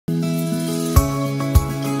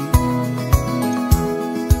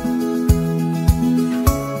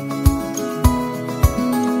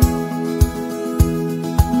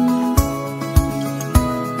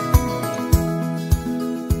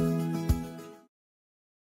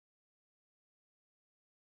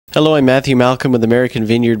Hello, I'm Matthew Malcolm with American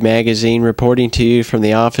Vineyard Magazine, reporting to you from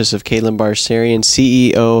the office of Kalem Barserian,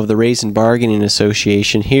 CEO of the Raisin Bargaining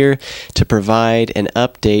Association, here to provide an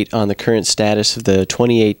update on the current status of the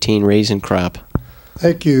 2018 raisin crop.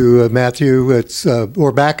 Thank you, Matthew.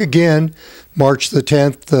 We're back again. March the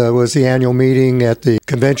 10th was the annual meeting at the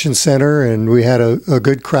convention center, and we had a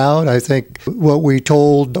good crowd. I think what we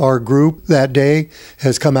told our group that day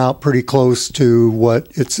has come out pretty close to what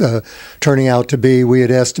it's turning out to be. We had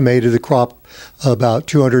estimated the crop about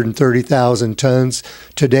 230,000 tons.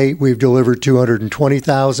 To date, we've delivered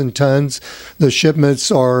 220,000 tons. The shipments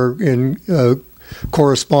are in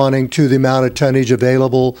corresponding to the amount of tonnage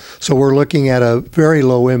available. So we're looking at a very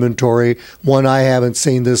low inventory, one I haven't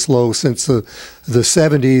seen this low since the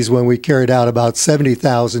 70s, when we carried out about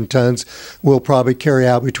 70,000 tons. We'll probably carry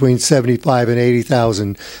out between 75 and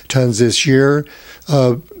 80,000 tons this year.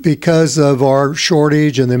 Because of our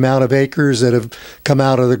shortage and the amount of acres that have come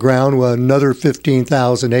out of the ground, well, another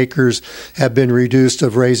 15,000 acres have been reduced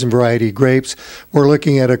of raisin variety grapes. We're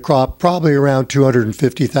looking at a crop probably around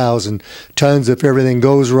 250,000 tons if everything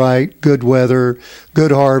goes right, good weather, good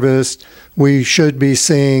harvest. We should be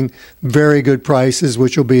seeing very good prices,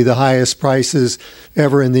 which will be the highest prices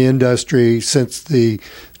ever in the industry since the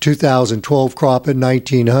 2012 crop at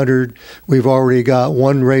 1900. We've already got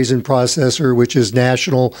one raisin processor, which is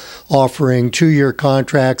national, offering 2-year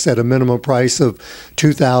contracts at a minimum price of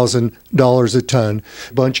 $2,000 a ton.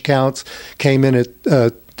 Bunch counts came in at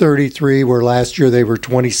 33, where last year they were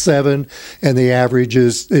 27, and the average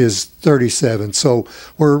is 37. So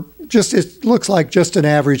it looks like just an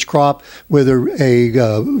average crop with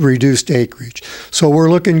a reduced acreage. So we're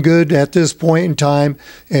looking good at this point in time,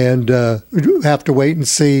 and have to wait and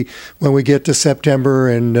see when we get to September,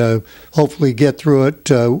 and hopefully get through it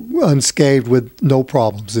unscathed with no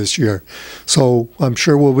problems this year. So I'm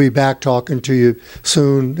sure we'll be back talking to you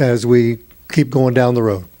soon as we keep going down the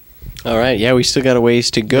road. All right, yeah, we still got a ways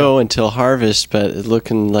to go until harvest, but it's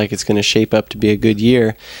looking like it's going to shape up to be a good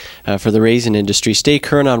year for the raisin industry. Stay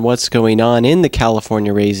current on what's going on in the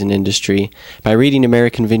California raisin industry by reading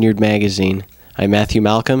American Vineyard Magazine. I'm Matthew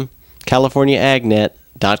Malcolm,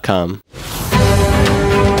 CaliforniaAgNet.com.